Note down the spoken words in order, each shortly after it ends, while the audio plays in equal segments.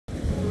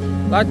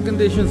Light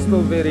conditions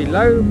still very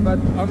low, but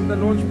on the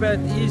launch pad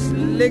is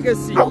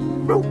Legacy. But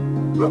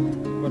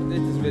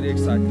it is very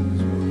exciting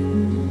this morning.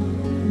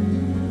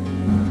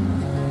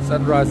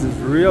 Sunrise is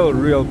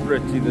real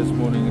pretty this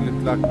morning. It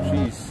looks like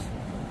trees.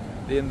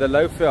 They're in the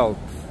low veld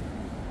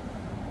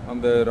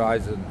on the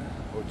horizon,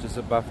 or just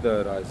above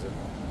the horizon.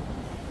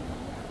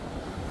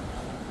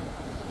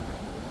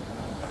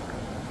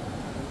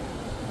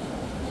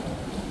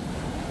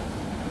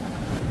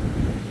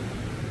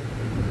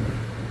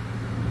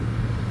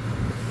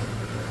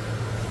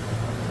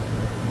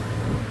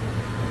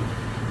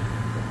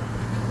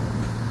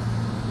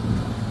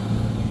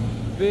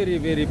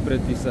 Very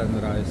pretty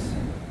sunrise.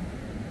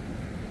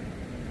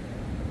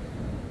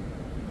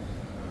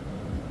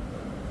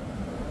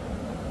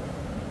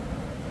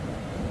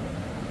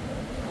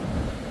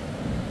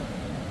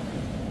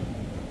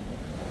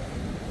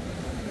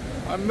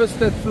 I missed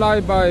that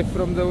flyby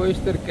from the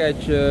oyster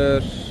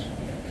catchers.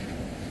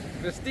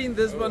 Christine,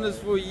 this one is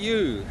for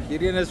you.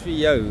 Hierdie is vir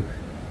jou.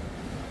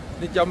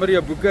 Net jammer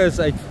jou boeke is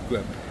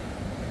uitverkoop.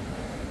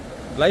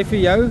 Bly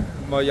vir jou,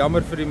 maar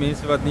jammer vir die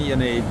mense wat nie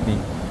ene het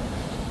nie.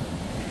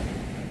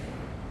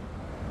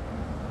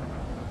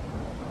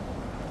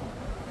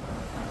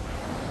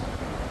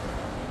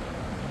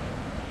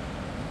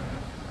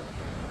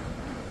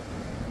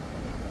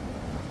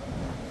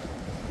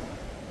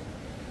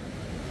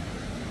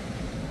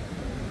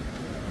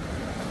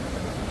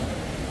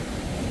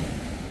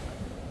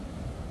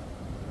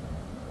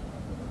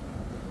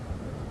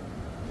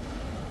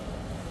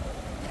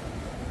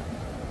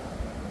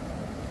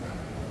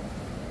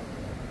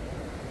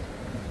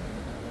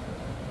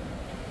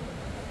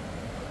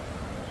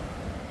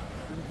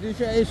 St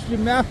Lucia Estuary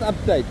mouth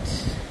update.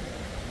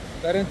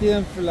 Apparently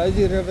in St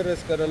Lucia River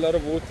has got a lot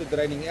of water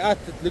draining out.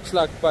 It looks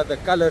like by the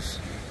colors,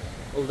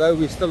 although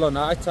we're still on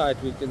high tide,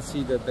 we can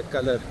see that the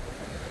color,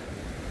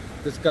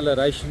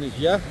 discoloration is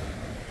here.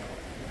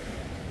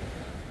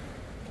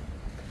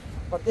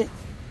 But dit,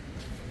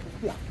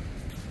 ja,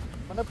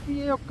 van op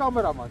jou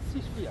camera man,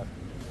 sis vir jou.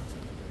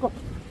 Kom,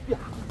 ja.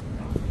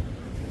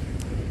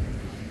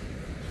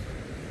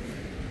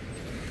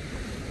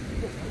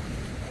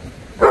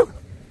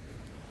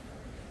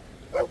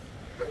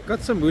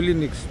 Got some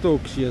woolly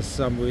stalks here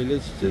somewhere.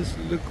 Let's just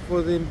look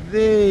for them.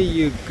 There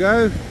you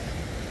go.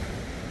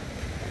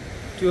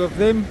 2 of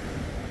them.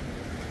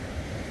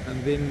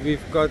 And then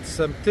we've got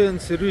some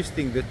terns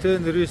roosting. The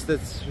tern roost that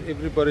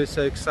everybody's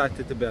so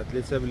excited about.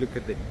 Let's have a look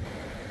at them.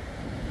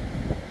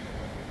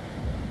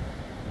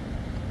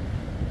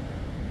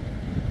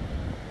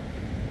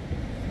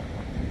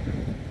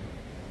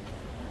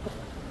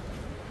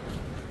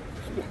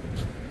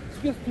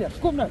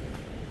 Kom nou.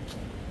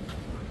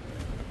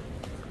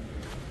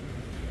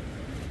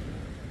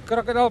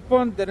 Crocodile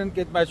pond didn't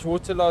get much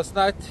water last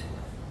night.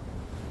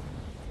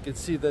 You can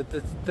see that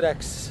the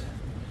tracks,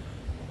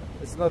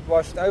 it's not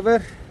washed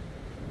over,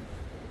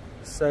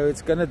 so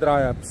it's gonna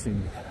dry up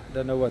soon.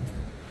 Don't know what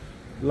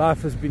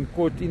life has been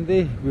caught in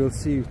there. We'll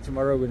see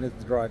tomorrow when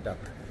it's dried up.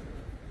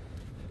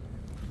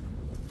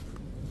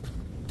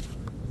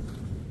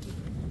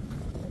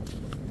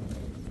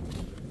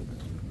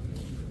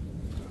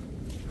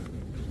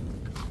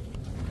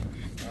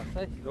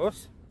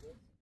 Los.